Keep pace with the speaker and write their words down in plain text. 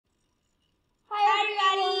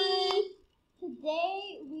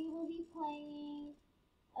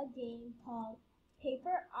a game called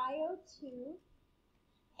Paper IO 2.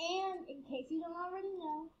 And in case you don't already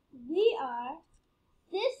know, we are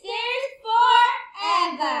Sisters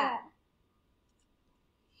Forever.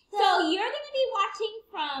 So you're going to be watching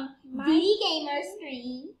from DD Gamer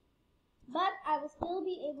screen. But I will still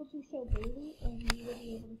be able to show Bailey, and you will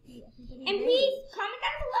be able to see everybody. And please comment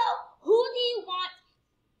down below who do you want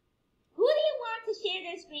to share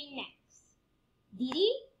their screen next?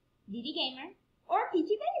 DD Gamer, or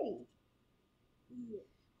Peachy Bailey. Yeah.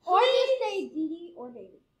 Or just say DD or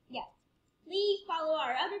Bailey. Yeah. Please follow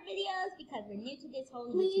our other videos because we're new to this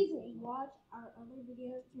whole Please YouTube thing. watch our other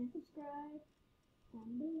videos and subscribe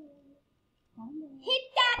down below. Hit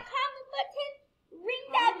that comment button, ring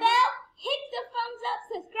that bell, hit the thumbs up,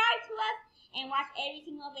 subscribe to us, and watch every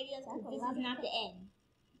single video because this is not the end.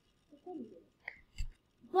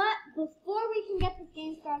 But before we can get this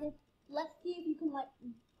game started, let's see if you can like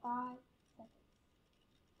 5 seconds.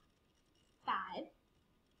 5,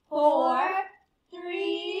 4,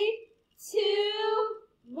 3, 2,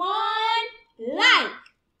 1, like!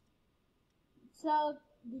 So,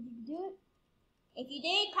 did you do it? If you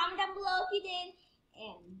did, comment down below if you did,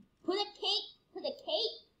 and put a cake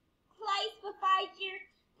slice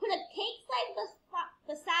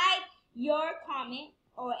beside your comment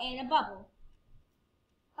and a bubble.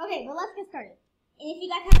 Okay, well let's get started. And if you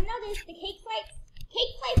guys haven't noticed, the cake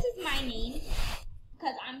slice is my name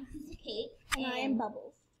because I'm a piece of cake, and I am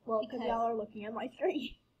Bubbles. Well, because y'all are looking at my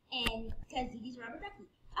screen. And because Didi's rubber ducky.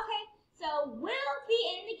 Okay, so we'll be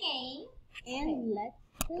in the game. And let's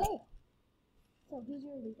play. So who's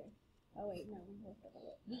your leader? Oh wait, no,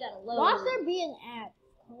 we got a load. Watch there be an ad.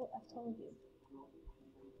 I told you.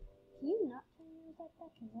 Can you not tell me about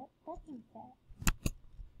that? Cause that's not bad.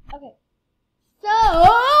 Okay. So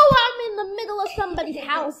I'm in the middle of somebody's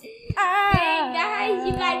house. Hey guys,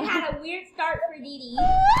 you guys had a weird start for Didi.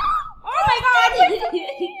 Oh my God,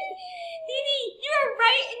 Didi, you were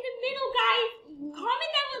right in the middle, guys.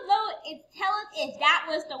 Comment down below and tell us if that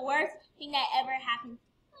was the worst thing that ever happened.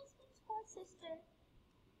 My sister.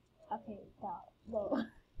 Okay, stop. Whoa.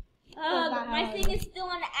 My thing is still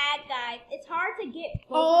on the ad, guys. It's hard to get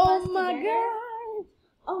both of us Oh my together. God.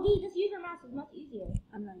 Oh, Didi, just use your mouse. It's much easier.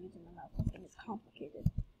 I'm not using my mouse. This thing is complicated.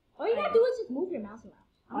 All you gotta do is just move your mouse around.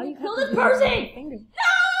 All you kill have this to do is person! use your fingers.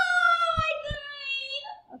 No, I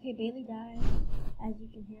died. Okay, Bailey died. As you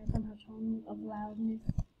can hear from her tone of loudness.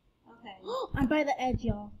 Okay. I'm by the edge,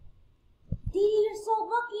 y'all. Didi, you're so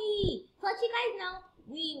lucky. To let you guys know,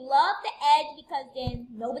 we love the edge because then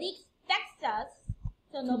nobody expects us.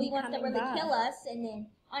 So nobody wants to really kill us. And then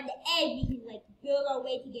on the edge, we can like build our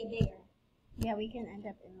way to get bigger. Yeah, we can end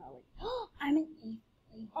up in the I'm in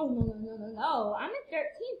 8th. Oh, no. I'm in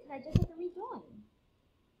 13th because I just had to rejoin.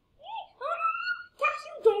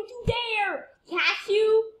 Cashew, don't you dare.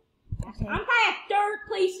 Cashew. Okay. I'm by a 3rd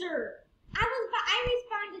placer. I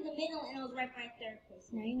respawned in the middle and I was right by a 3rd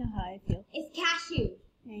placer. Now you know how I feel. It's Cashew.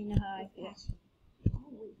 Now you know how I feel. Cashew.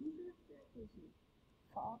 Oh, wait, who's in 3rd place?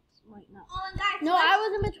 Fox might not. Oh, and guys. No, I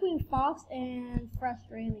was in between Fox and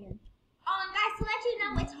Frustralian. And guys, to let you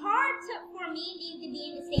know, it's hard for me and you to be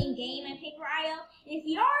in the same game at Paper IO. And if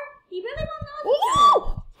you are, you really won't know each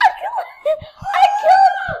other. I killed him!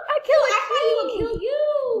 I killed him! I thought he would kill you.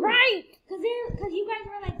 Right! Because you guys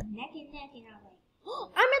were like neck and neck, and I was like,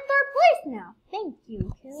 I'm in 3rd place now. Thank you,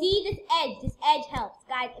 Kill. see, this edge helps.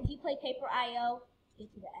 Guys, if you play Paper IO, get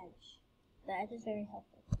to the edge. The edge is very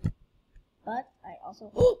helpful. But I also...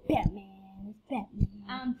 Batman! It's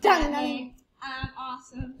Batman. Batman. I'm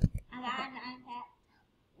awesome. I got an iPad.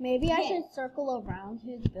 Maybe I should circle around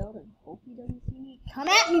his build and hope he doesn't see me. Come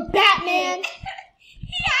at me, Batman!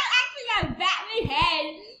 He actually got a Batman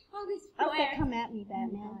head. Oh, this Okay, come at me,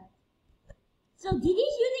 Batman. So Didi's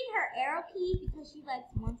using her arrow key because she like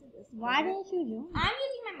wants this. Why didn't you do it? I'm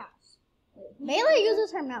using my mouse. Bailey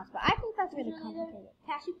uses her mouse, but I think that's really complicated.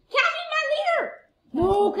 Cashew's my leader!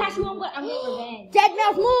 No, Cashew, I'm getting revenge. Dead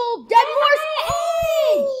mouse move! Dead mouse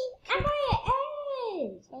edge! I'm by an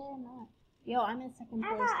edge! So am I. Yo, I'm in 2nd place.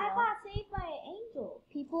 I got saved by an angel.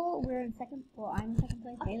 People, we're in 2nd. Well, I'm in 2nd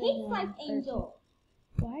place. A Bailey's cake in 13th. angel.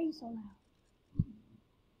 Why are you so loud?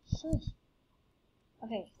 Shush.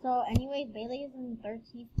 Okay, so anyways, Bailey is in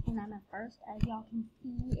 13th and I'm at 1st, as y'all can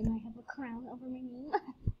see, and I have a crown over my name.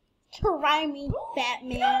 Try me,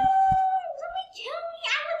 Batman. No! Somebody kill me!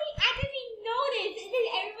 I didn't even notice.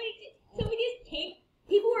 And then somebody just came.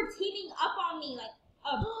 People were teaming up on me like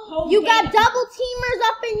a whole You got double teamers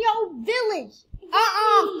up in your village.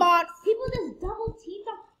 Fox. People just double teamed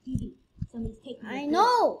up. Didi, somebody's taking I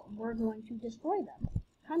know. We're going to destroy them.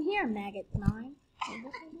 Come here, Maggot 9.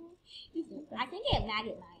 I can get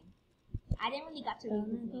Maggot 9. I didn't really got to read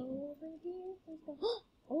his name.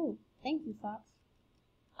 Oh, thank you, Fox.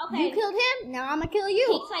 Okay. You killed him. Now I'm gonna kill you.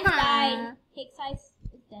 Cake Slice died. Cake Slice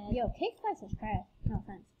is dead. Yo, Cake Slice is trash. No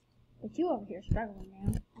offense, but you over here struggling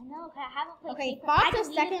now. I know, cause I haven't played Okay, paper. Fox I is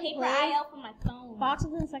deleted second paper place. IL from my phone. Fox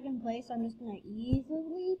is in second place, so I'm just gonna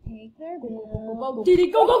easily take their bill. Did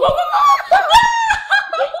it go? No,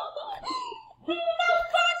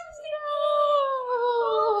 Fox is no.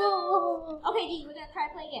 Okay, D, we're gonna try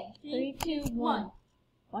to play again. 3, 2, 1.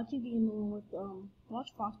 Watch you be in the one with watch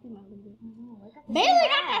Fox be my leader. Bailey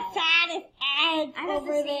got the saddest egg I got over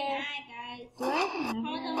the same there. eye, guys. Do I even have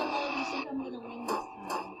Comment an down egg? below if you think I'm gonna win this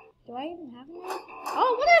time. Do I even have an egg?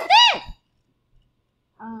 Oh, what is this?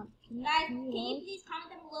 Guys, can you please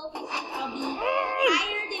comment down below if you think I'll be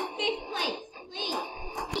higher than 5th place?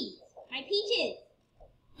 Please. My peaches.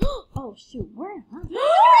 Oh shoot, where am I? No!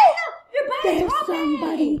 You're by the There's top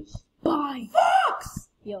somebody edge. by. Fox!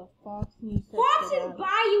 Yo, Fox needs to Fox get is out.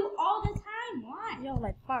 by you all the time. Why? Yo,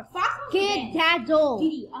 like Fox. Fox was Get dead. that door.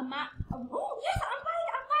 Didi, oh yes, I'm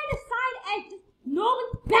by the side edge. No,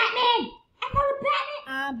 it's Batman. I found a Batman.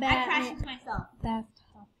 I'm I Batman. crashed into myself. That's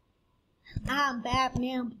tough. I'm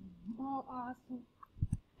Batman. Oh, awesome.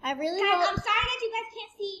 I really Guys, hope. I'm sorry that you guys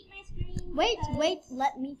can't see my screen. Wait, because- wait.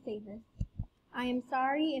 Let me say this. I am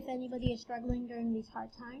sorry if anybody is struggling during these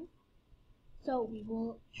hard times. So we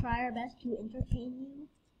will try our best to entertain you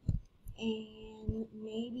and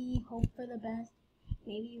maybe hope for the best.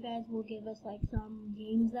 Maybe you guys will give us like some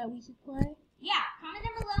games that we should play. Yeah, comment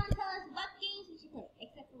down below and tell us what games we should play.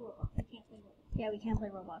 Except for Roblox. We can't play Roblox. Yeah, we can't play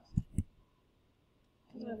Roblox.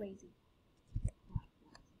 Because we're lazy. I'm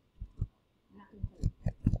not gonna play.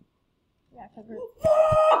 Yeah, because we're...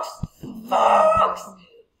 Fox!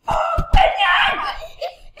 Batman!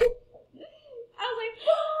 I was like,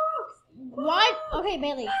 Fox! What? Okay,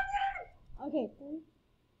 Bailey. Okay, 3,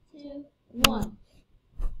 2, 1.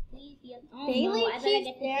 Please be oh, Bailey no, I better keeps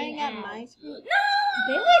get the staring same at ad. my screen. No!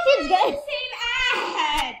 Bailey keeps The getting... same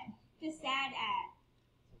ad! The sad ad.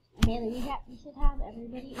 Bailey, we should have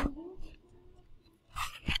everybody in here.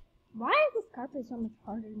 Why is this carpet so much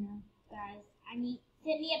harder now? Guys, send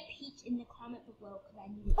me a peach in the comment below because I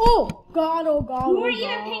need it. Oh God! Oh God! You Oh weren't even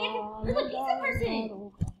God! paying attention. Oh You're the God, pizza oh person. God,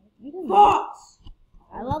 oh God. You didn't know. Fox!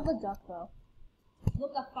 I love the duck though.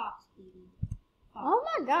 Look at Fox, baby. Fox. Oh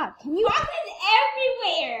my God! Can you Fox is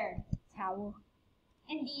everywhere! towel?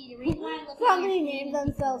 And the reason why I'm looking Somebody at named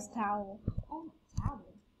themselves towel. Oh, towel.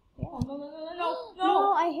 Yeah. Oh, no.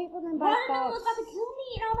 No, I hate when them by Watermelon was Fox. about to kill me,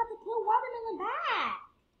 and I'm about to kill Watermelon back.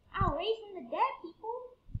 I'll raise from the dead, people.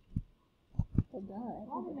 Oh God!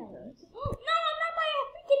 Watermelon. No, I'm not by a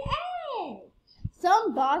freaking egg.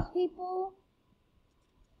 Some boss people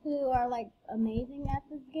who are like amazing at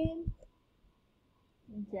this game.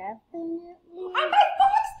 Definitely. I'm by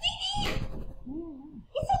Fox, Didi. No, you're not.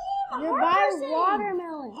 It's a him, a You're hard by person.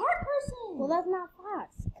 Watermelon. Hard person. Well, that's not Fox,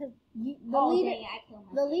 because the oh, leader. dang, I killed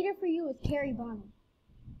myself. The leader for you is Carrie Bonnie.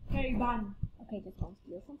 Harry Bonnie. Okay, just don't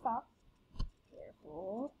steal from Fox.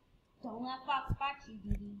 Careful. Don't let Fox spot you,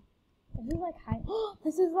 Didi. This is like high.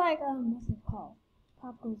 This is like what's it called?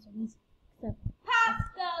 Pop goes to Weasel. Except Pops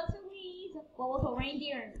go to Weasel. Well, with a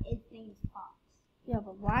reindeer, and its name is Fox. yeah,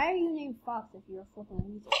 but why are you named Fox if you're a flipping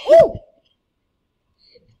weasel? Ooh!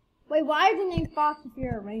 Wait, why is you named Fox if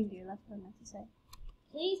you're a reindeer? That's what I meant to say.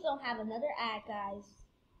 Please don't have another ad, guys.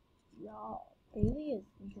 Y'all, Bailey is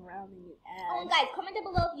drowning in Oh, and ads. guys, comment down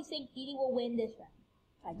below if you think Didi will win this round.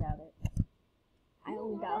 I doubt it. I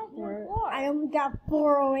only No, got that's your four. fault. I only got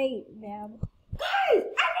 408, man. Guys, I made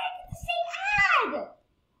the same ad.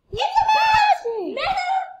 It's about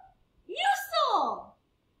Metamucil.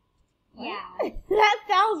 Yeah, That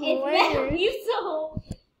sounds it's weird. Metamucil.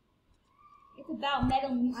 It's about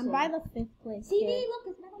Metamucil. I'm by the 5th place. See, kid. Didi, look,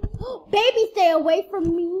 it's Metamucil. Baby, stay away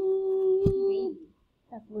from me. Baby.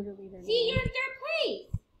 That's literally their See, name. you're in 3rd place.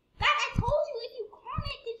 Guys, I told you if you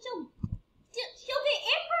comment, then she'll get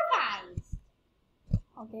improvised.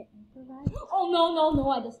 I'll get improvised. Oh no!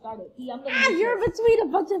 I just started. See, I'm gonna. Ah, use you're this. between a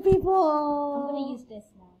bunch of people. I'm gonna use this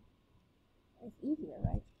now. It's easier,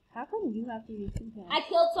 right? How come you have to use two hands? I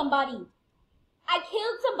killed somebody.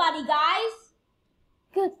 Guys.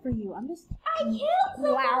 Good for you. I'm just I killed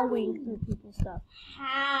plowing somebody. through people's stuff.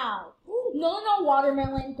 How? No,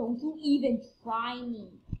 Watermelon. Don't you even try me.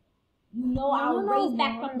 You know I'll No, raise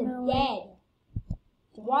back from the Watermelon. dead.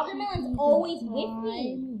 Don't Watermelon's you always even with try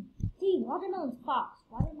me. See, Watermelon's Fox.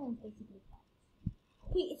 Watermelon's basically Fox.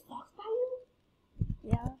 Wait, is Fox by you?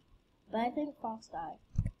 Yeah, but I think Fox died.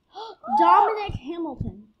 Dominic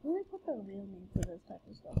Hamilton. Where did I put the real name for this type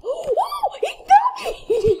of stuff?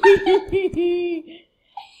 He got me!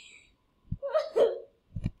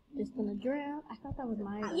 Just gonna drowned. I thought that was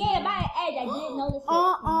my. Yeah, by an edge. I didn't notice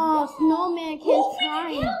it. Snowman Who can't freaking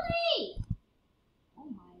climb. killed me? Oh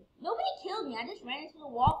my! Nobody killed me. I just ran into the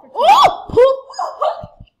wall for. Oh, poop!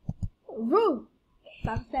 Roof.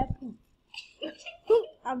 Stop that poop.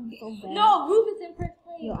 I'm so bad. No, Roof is in first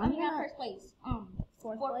place. Yo, I mean, I'm not not- first place.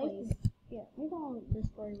 Fourth Fourth place. place. Yeah, we're gonna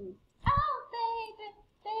destroy Roof. Oh,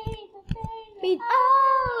 baby.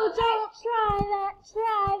 Don't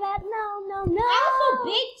try that. No. I was so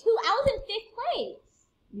big too. I was in 5th place.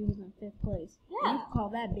 You was in 5th place. Yeah. You call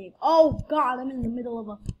that big. Oh God, I'm in the middle of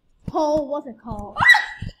a pole. What's it called?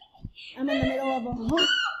 I'm in the middle of a hole.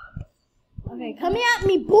 Okay, come here at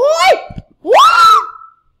me, boy! What?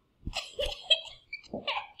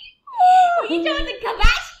 You told to come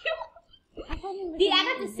at you. I thought you were Dude, I coming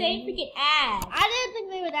got at the me, same baby. freaking ad. I didn't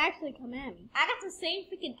think they would actually come at me. I got the same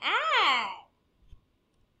freaking ad.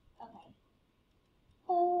 Okay.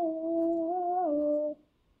 Oh.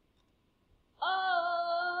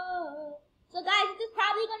 Oh. So guys, this is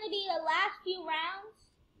probably going to be the last few rounds.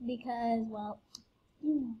 Because, well,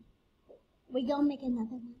 you know, we gonna make another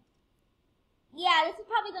one. Yeah, this is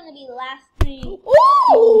probably going to be the last 3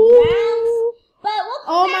 Ooh! rounds. But we'll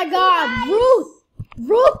come Oh back my to you God, guys.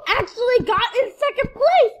 Ruth actually got in 2nd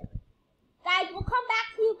place. Guys, we'll come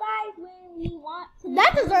back to you guys when we want to.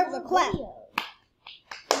 That do deserves a more clap. videos.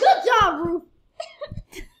 Good job, Ruth.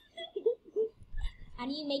 I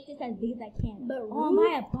need to make this as big as I can. But oh, Ruth- I'm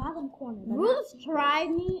by a bottom corner. but Ruth not- tried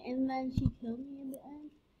me and then she killed me in the end.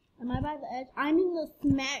 Am I by the edge? I'm in the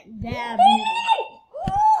smack dab middle.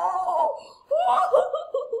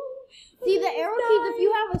 See the arrow keys, if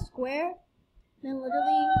you have a square, then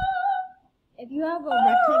literally, if you have a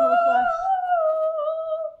rectangle slash,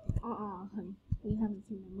 honey, we haven't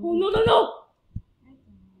seen that movie. No.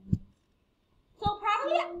 So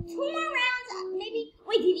probably 2 more rounds, maybe.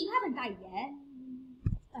 Wait, Didi, you haven't died yet.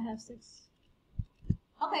 I have 6.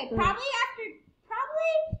 Okay, Three. probably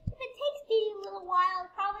if it takes Didi a little while,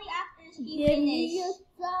 probably after she Give me a finished.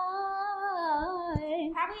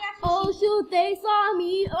 sign. Probably after Oh she, shoot, they saw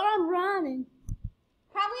me, I'm running.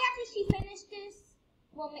 probably after she finished this,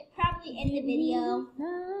 we'll probably end the video.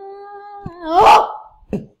 Oh!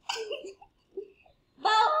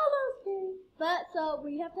 But So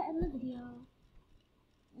we have to end the video.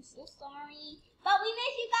 I'm so sorry. But we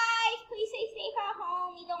miss you guys. Please stay safe at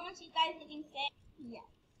home. We don't want you guys getting sick. Yeah.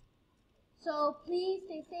 So please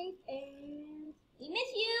stay safe and We miss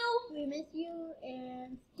you. we miss you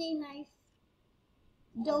and stay nice.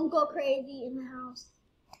 Don't go crazy in the house.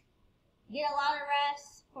 Get a lot of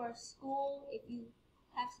rest for school if you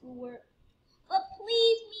have schoolwork. But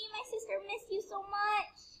please, me and my sister miss you so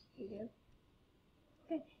much. You do?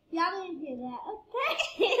 Okay. Y'all didn't hear that. Okay.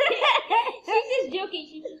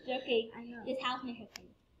 She's just joking. I know. This house made her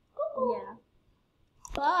crazy. Yeah.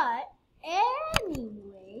 But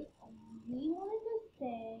anyway, we wanted to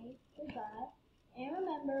say goodbye. And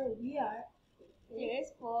remember, we are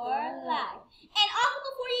Cheers for life. And also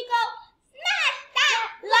before you go, smash that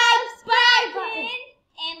like button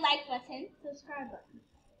and like button. subscribe button.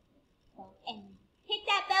 And hit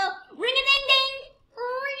that bell. Ring a ding ding.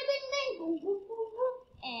 Ring a ding ding. Boom, boom, boom, boom.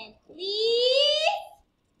 And please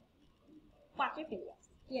watch your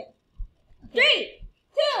videos. Yeah. 3,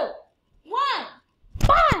 2, 1.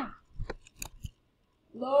 Bye.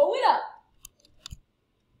 Blow it up.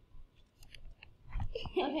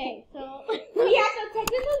 Okay, so We have some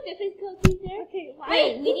technical difficulties there. okay,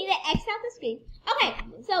 Wait, we need to X out the screen. Okay,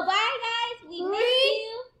 so bye guys. We miss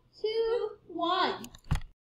you. 3, 2, 1.